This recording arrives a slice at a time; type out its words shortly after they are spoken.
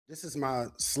This is my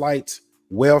slight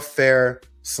welfare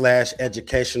 /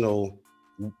 educational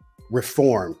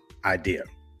reform idea.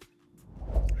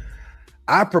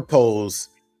 I propose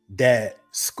that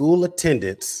school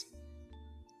attendance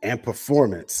and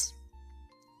performance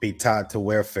be tied to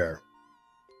welfare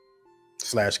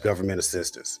 / government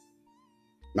assistance.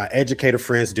 My educator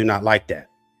friends do not like that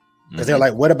because they're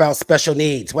like, what about special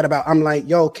needs? What about, I'm like,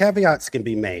 yo, caveats can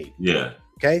be made. Yeah.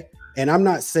 Okay. And I'm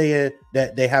not saying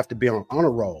that they have to be on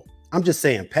honor roll. I'm just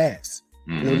saying pass.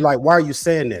 And they're like, why are you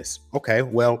saying this? Okay,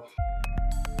 well,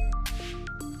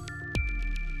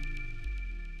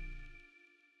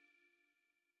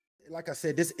 like I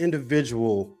said, this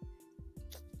individual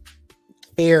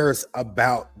cares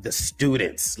about the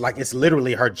students. Like it's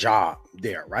literally her job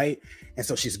there, right? And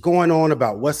so she's going on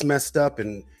about what's messed up,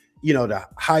 and you know, the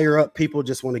higher up people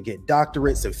just want to get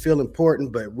doctorates and feel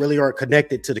important, but really aren't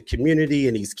connected to the community.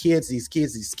 And these kids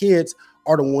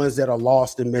are the ones that are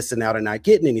lost and missing out and not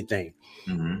getting anything.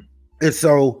 And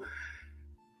so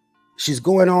she's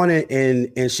going on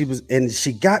and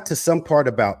she got to some part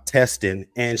about testing,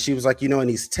 and she was like, you know, and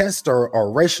these tests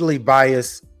are racially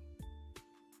biased.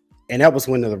 And that was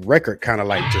when the record kind of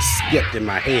like just skipped in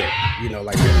my head, you know,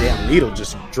 like the damn needle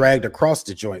just dragged across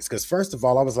the joints. Because first of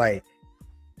all, I was like,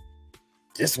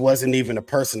 this wasn't even a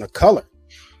person of color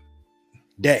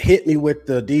that hit me with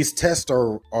these tests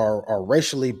are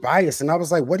racially biased. And I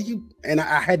was like, what do you, and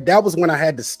that was when I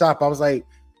had to stop. I was like,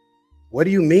 what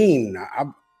do you mean?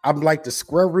 I'm like, the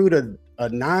square root of a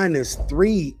 9 is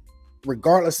 3,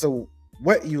 regardless of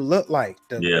what you look like.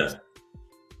 Yeah.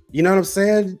 You know what I'm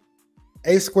saying?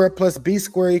 A squared plus B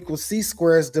squared equals C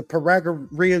squared is the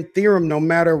Pythagorean theorem, no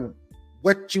matter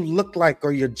what you look like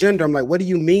or your gender. I'm like, what do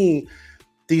you mean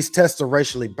these tests are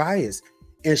racially biased?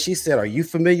 And she said, are you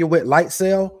familiar with light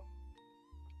cell?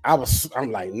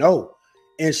 I'm like, no.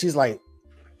 And she's like,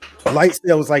 light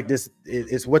cell is like this,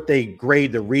 it's what they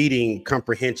grade the reading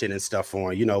comprehension and stuff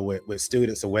on, you know, with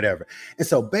students or whatever. And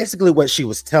so basically what she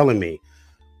was telling me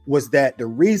was that the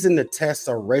reason the tests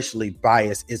are racially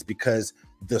biased is because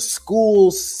the school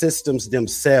systems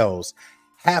themselves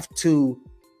have to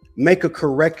make a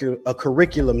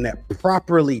curriculum that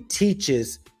properly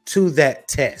teaches to that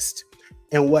test.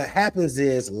 And what happens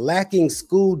is lacking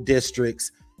school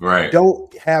districts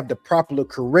don't have the proper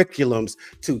curriculums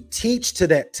to teach to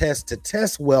that test, to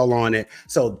test well on it.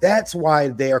 So that's why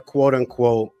they're quote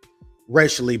unquote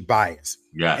racially biased.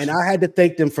 Yes. And I had to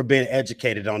thank them for being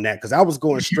educated on that, because I was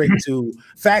going straight to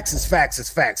facts is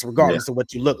facts, regardless of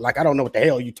what you look like. I don't know what the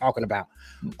hell you're talking about.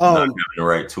 Not having the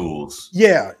right tools.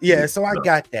 Yeah. So I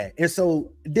got that. And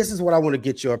so this is what I want to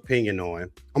get your opinion on.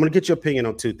 I'm going to get your opinion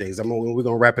on two things. We're going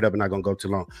to wrap it up and not going to go too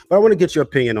long. But I want to get your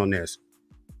opinion on this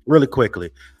really quickly,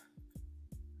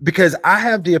 because I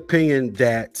have the opinion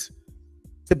that,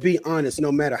 to be honest,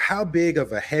 no matter how big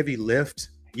of a heavy lift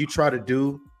you try to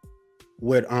do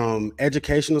with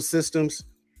educational systems,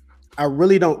 I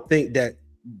really don't think that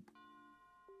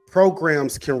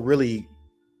programs can really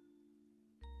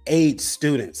aid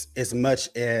students as much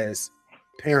as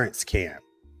parents can.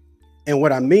 And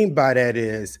what I mean by that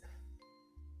is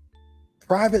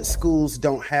private schools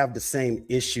don't have the same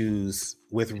issues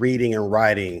with reading and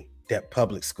writing that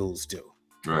public schools do.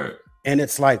 Right. And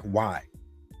it's like, why?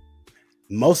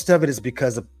 Most of it is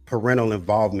because of parental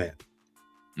involvement.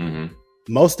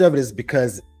 Most of it is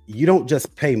because you don't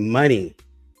just pay money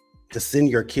to send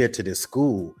your kid to this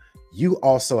school. You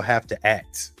also have to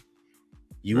act.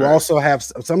 You also have,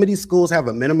 some of these schools have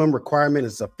a minimum requirement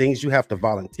of things you have to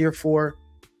volunteer for.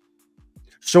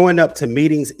 Showing up to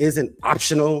meetings isn't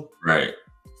optional. Right.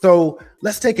 So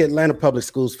let's take Atlanta Public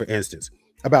Schools, for instance.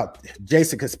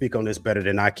 Jason could speak on this better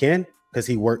than I can, because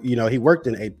he worked in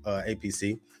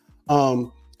APC.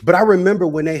 But I remember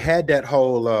when they had that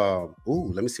whole,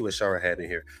 let me see what Shara had in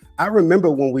here. I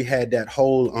remember when we had that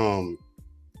whole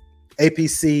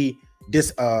APC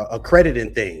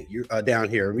accrediting thing down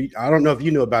here. I don't know if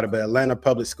you knew about it, but Atlanta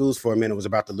Public Schools for a minute was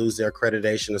about to lose their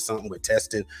accreditation or something with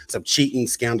testing, some cheating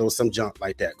scandals, some junk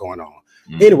like that going on.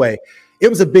 Anyway, it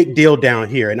was a big deal down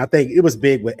here. And I think it was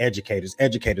big with educators.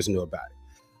 Educators knew about it.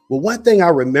 Well, one thing I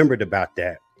remembered about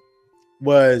that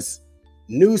was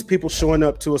news people showing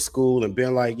up to a school and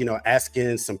being like, you know,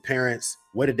 asking some parents,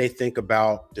 what did they think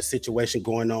about the situation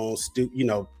going on?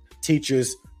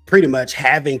 Teachers pretty much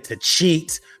having to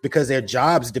cheat because their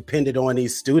jobs depended on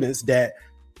these students that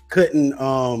couldn't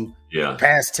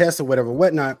pass tests or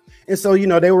whatnot. And so, you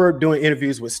know, they were doing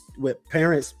interviews with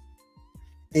parents,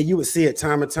 and you would see it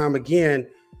time and time again,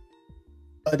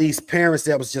 these parents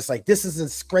that was just like, this is a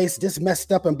disgrace, this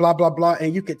messed up and blah, blah, blah.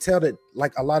 And you could tell that,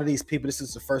 like, a lot of these people, this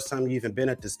is the first time you've even been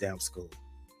at this damn school.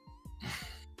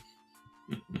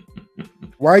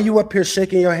 Why are you up here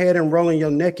shaking your head and rolling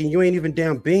your neck and you ain't even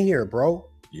damn been here, bro?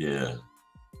 Yeah.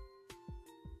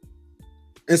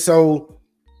 And so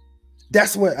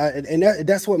that's what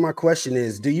that's what my question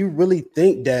is. Do you really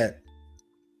think that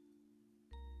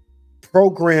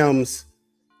programs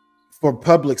for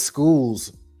public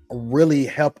schools really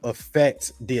help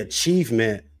affect the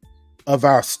achievement of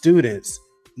our students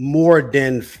more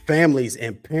than families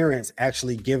and parents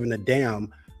actually giving a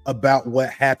damn about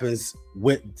what happens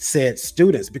with said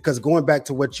students? Because going back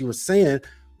to what you were saying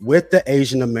with the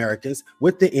Asian Americans,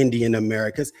 with the Indian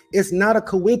Americans, it's not a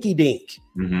coinky dink.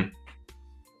 Mm-hmm.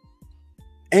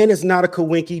 And it's not a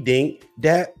coinky dink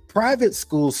that private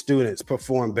school students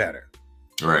perform better.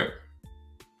 Right.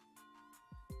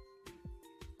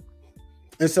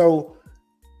 And so,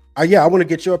 I want to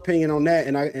get your opinion on that.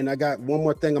 And I got one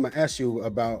more thing I'm gonna ask you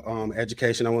about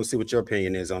education. I want to see what your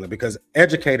opinion is on it, because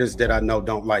educators that I know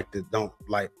don't like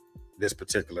this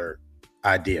particular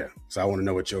idea. So I want to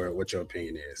know what your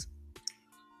opinion is.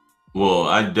 Well,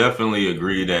 I definitely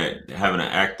agree that having an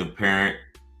active parent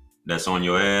that's on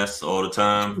your ass all the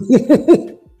time,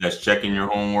 that's checking your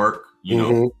homework. You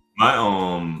know,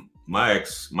 my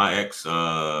ex-wife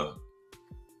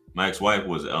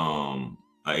was an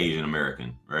Asian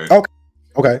American, right?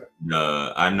 Okay.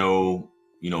 I know,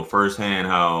 firsthand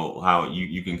how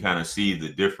you can kind of see the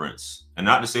difference, and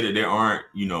not to say that there aren't,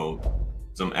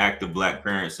 some active Black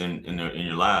parents in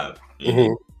your lives,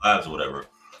 your lives or whatever,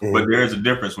 but there's a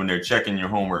difference when they're checking your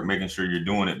homework, making sure you're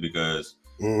doing it, because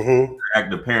you're an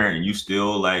active parent and you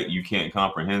still you can't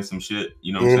comprehend some shit,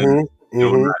 you know what I'm saying?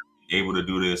 Still not able to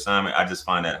do the assignment. I just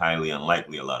find that highly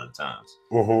unlikely a lot of times.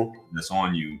 That's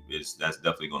on you. That's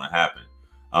definitely going to happen.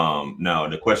 Now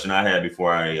the question I had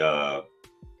before I try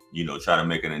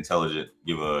to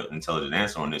give an intelligent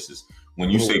answer on this is, when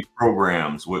you say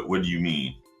programs, what do you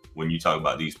mean when you talk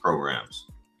about these programs?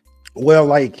 Well,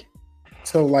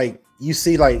 you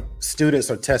see,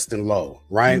 students are testing low,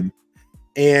 right?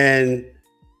 And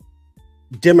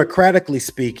democratically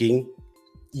speaking,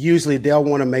 usually they'll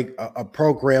want to make a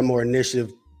program or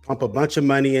initiative, pump a bunch of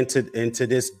money into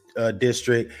this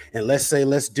district, and let's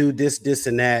do this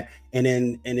and that,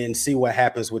 and then see what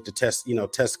happens with the test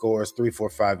scores 3, 4,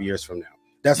 5 years from now.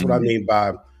 That's what I mean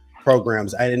by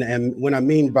programs. And when I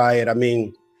mean by it, I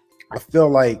feel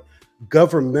like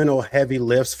governmental heavy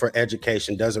lifts for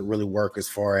education doesn't really work as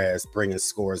far as bringing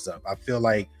scores up. I feel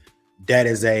like that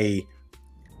is a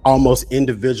almost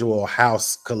individual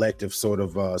house collective sort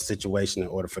of situation in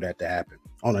order for that to happen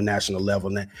on a national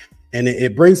level. And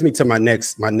it brings me to my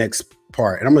next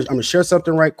part. And I'm gonna share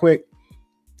something right quick. I'm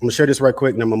gonna share this right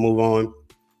quick and I'm gonna move on.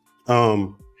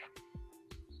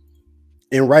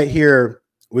 And right here,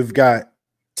 we've got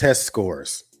test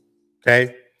scores.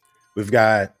 Okay.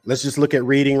 Let's just look at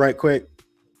reading right quick.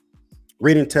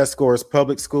 Reading test scores,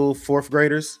 public school, 4th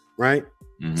graders, right?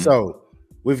 So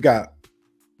we've got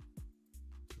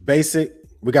basic,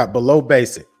 we got below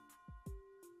basic.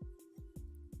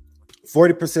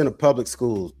 40% of public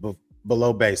schools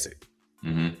below basic.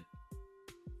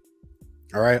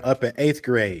 All right, up at 8th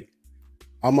grade,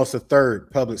 almost a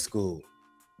third public school,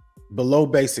 below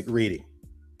basic reading.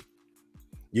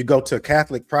 You go to a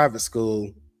Catholic private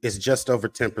school, it's just over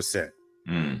 10%.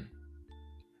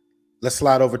 Let's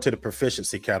slide over to the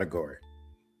proficiency category.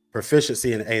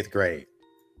 Proficiency in 8th grade,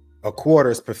 a quarter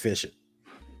is proficient.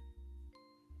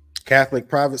 Catholic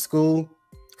private school,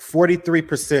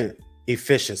 43%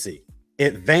 efficiency.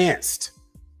 Advanced,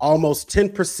 almost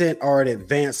 10% are at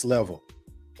advanced level.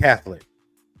 Catholic,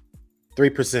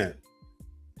 3%.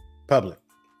 Public.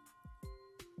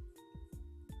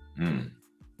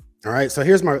 All right, so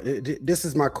this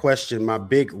is my question, my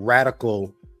big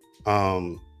radical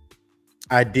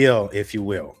ideal, if you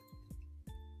will.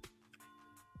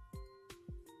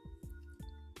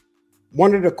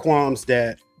 One of the qualms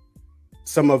that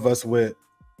some of us with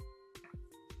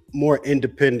more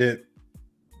independent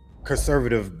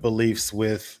conservative beliefs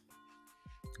with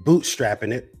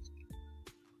bootstrapping it,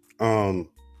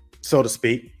 so to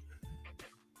speak,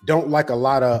 don't like a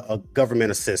lot of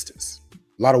government assistance,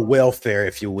 a lot of welfare,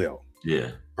 if you will. Yeah.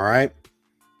 All right.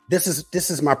 This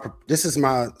is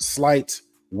my slight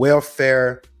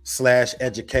welfare /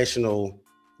 educational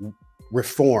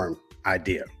reform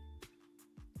idea.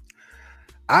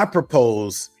 I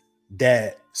propose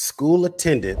that school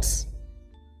attendance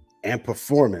and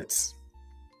performance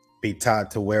be tied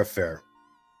to welfare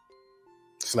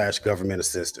 / government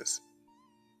assistance.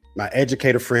 My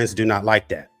educator friends do not like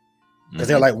that, because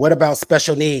they're like, what about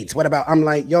special needs? What about, I'm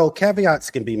like, yo, caveats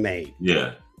can be made.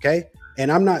 Yeah. Okay.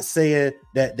 And I'm not saying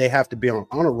that they have to be on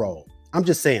honor roll. I'm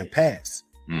just saying pass.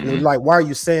 And they're like, why are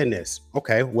you saying this?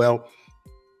 Okay, well,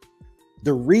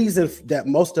 the reason that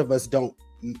most of us don't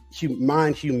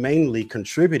mind humanely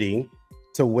contributing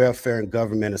to welfare and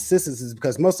government assistance is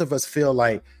because most of us feel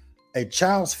like a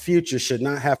child's future should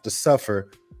not have to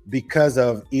suffer because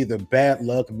of either bad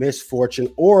luck,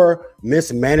 misfortune, or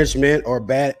mismanagement, or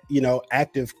bad,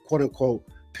 active quote unquote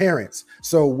parents.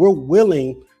 So we're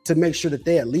willing to make sure that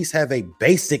they at least have a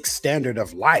basic standard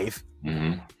of life,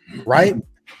 right?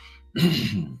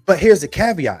 But here's the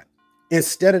caveat.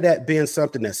 Instead of that being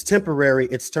something that's temporary,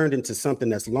 it's turned into something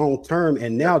that's long-term,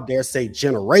 and now dare say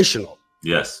generational.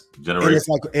 Yes, generational. And it's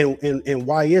like, and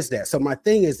why is that? So my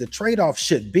thing is, the trade-off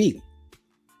should be,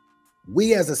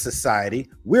 we as a society,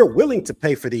 we're willing to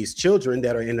pay for these children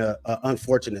that are in a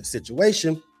unfortunate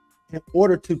situation in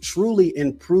order to truly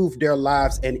improve their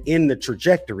lives and end the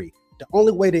trajectory. The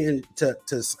only way to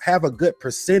have a good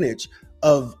percentage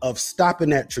of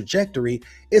stopping that trajectory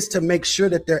is to make sure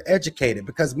that they're educated,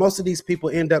 because most of these people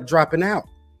end up dropping out,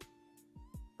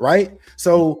 right?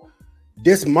 So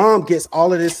this mom gets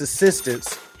all of this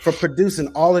assistance for producing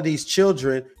all of these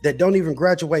children that don't even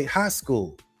graduate high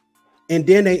school. And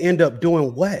then they end up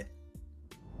doing what?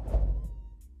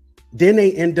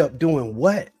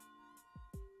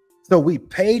 So we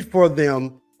paid for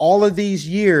them all of these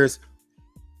years,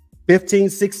 15,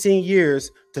 16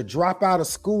 years, to drop out of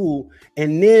school,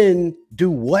 and then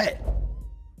do what?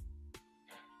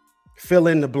 Fill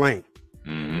in the blank.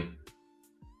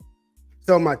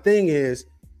 So my thing is,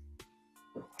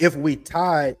 if we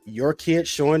tied your kid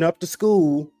showing up to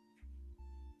school,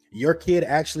 your kid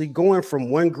actually going from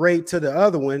one grade to the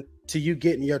other one, to you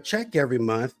getting your check every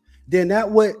month, then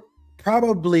that would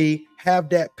probably have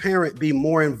that parent be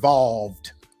more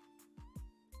involved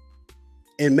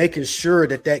in making sure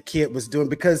that that kid was doing,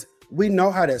 because we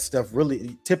know how that stuff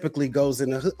really typically goes in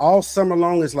the all summer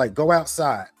long. Is like, go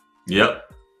outside.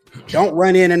 Yep. Don't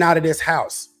run in and out of this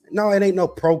house. No, it ain't no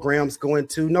programs going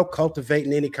to, no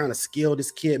cultivating any kind of skill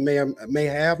this kid may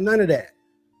have, none of that.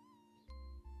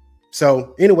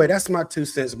 So anyway, that's my 2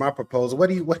 cents, my proposal. What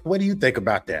do you think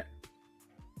about that?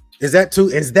 Is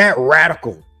that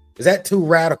radical? Is that too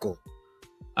radical?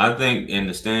 I think, in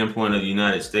the standpoint of the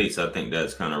United States, I think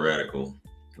that's kind of radical,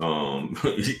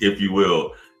 if you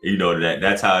will.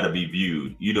 That's how to be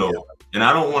viewed. And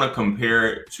I don't want to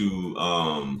compare it to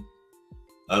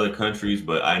other countries,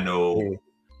 but I know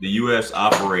the U.S.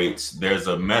 operates. There's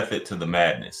a method to the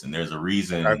madness, and there's a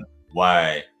reason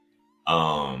why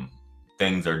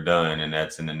things are done, and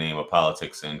that's in the name of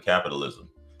politics and capitalism.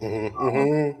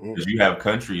 Because you have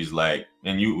countries like,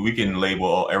 and we can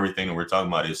label everything that we're talking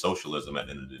about as socialism at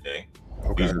the end of the day.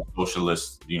 These are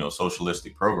socialist,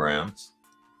 socialistic programs.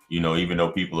 Even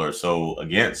though people are so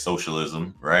against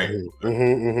socialism, right?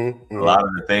 A lot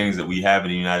of the things that we have in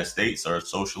the United States are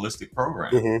socialistic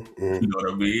programs. You know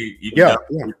what I mean?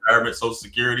 Retirement, Social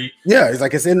Security. Yeah, it's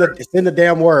like it's in the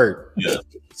damn word. Yeah,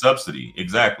 subsidy,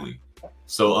 exactly.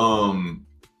 So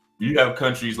you have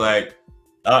countries like,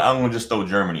 I'm gonna just throw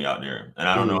Germany out there, and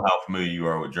I don't know how familiar you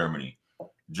are with Germany.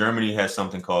 Germany has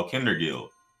something called Kindergeld,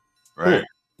 right?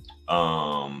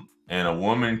 And a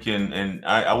woman can, and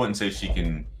I wouldn't say she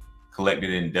can collect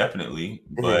it indefinitely,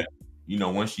 but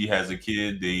once she has a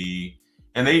kid, they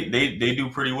do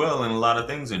pretty well in a lot of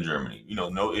things in Germany.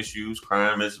 No issues,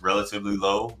 crime is relatively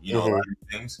low. A lot of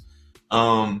things.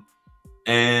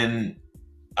 And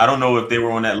I don't know if they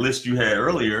were on that list you had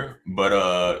earlier, but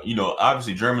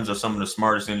obviously Germans are some of the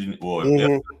smartest engineers. Well,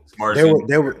 they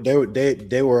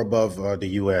were above the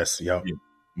U.S. Yeah.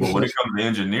 But when it comes to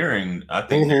engineering, I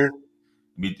think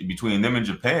between them and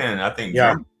Japan, I think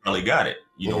Germany probably got it.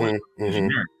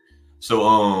 Engineering. So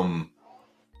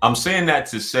I'm saying that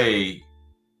to say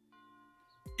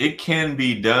it can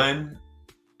be done.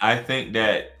 I think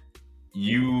that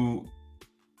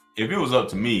if it was up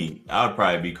to me, I would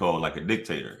probably be called like a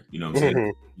dictator. You know what I'm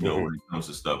saying? When it comes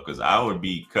to stuff, because I would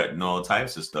be cutting all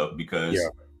types of stuff. Because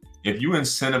if you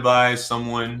incentivize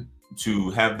someone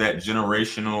to have that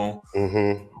generational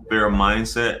fair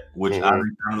mindset, which I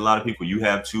think a lot of people, you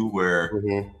have too, where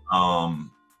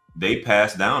they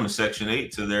pass down the Section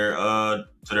 8 to their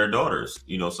daughters,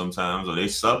 sometimes, or they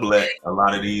sublet a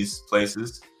lot of these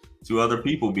places to other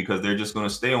people because they're just going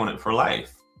to stay on it for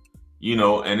life.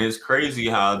 And it's crazy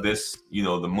how this,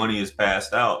 the money is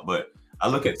passed out. But I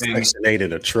look at things. Section 8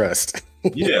 in a trust.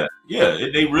 yeah.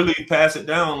 They really pass it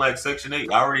down like Section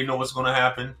 8. I already know what's going to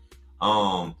happen.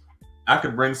 I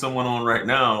could bring someone on right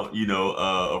now,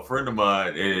 a friend of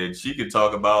mine, and she could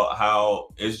talk about how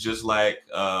it's just like,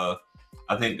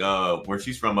 I think where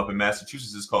she's from up in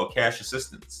Massachusetts is called cash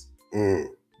assistance,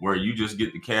 where you just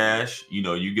get the cash,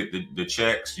 you get the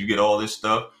checks, you get all this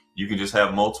stuff. You can just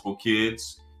have multiple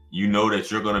kids. you know that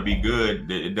you're going to be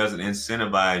good, it doesn't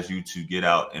incentivize you to get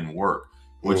out and work,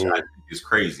 which I think is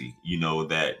crazy. You know,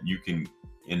 that you can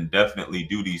indefinitely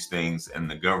do these things and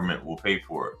the government will pay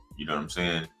for it. You know what I'm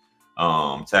saying?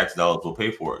 Tax dollars will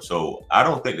pay for it. So I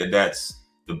don't think that that's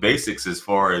the basics as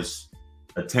far as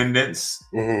attendance.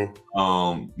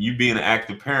 You being an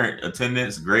active parent,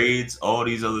 attendance, grades, all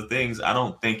these other things. I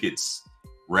don't think it's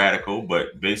radical,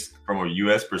 but based from a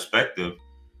U.S. perspective,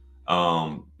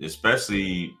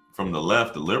 especially from the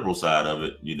left, the liberal side of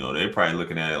it, you know, they're probably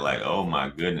looking at it like, oh my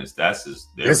goodness, that's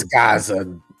just this guy's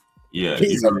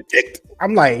he's a addicted.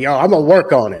 I'm like, yo, I'm gonna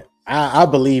work on it. I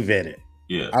believe in it.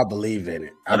 Yeah, I believe in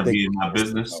it. I think be in my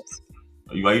business.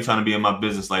 Why are you trying to be in my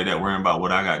business like that, worrying about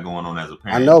what I got going on as a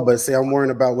parent? I know, but see, I'm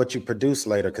worrying about what you produce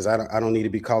later because I don't need to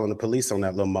be calling the police on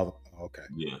that little mother. Okay.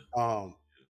 Yeah.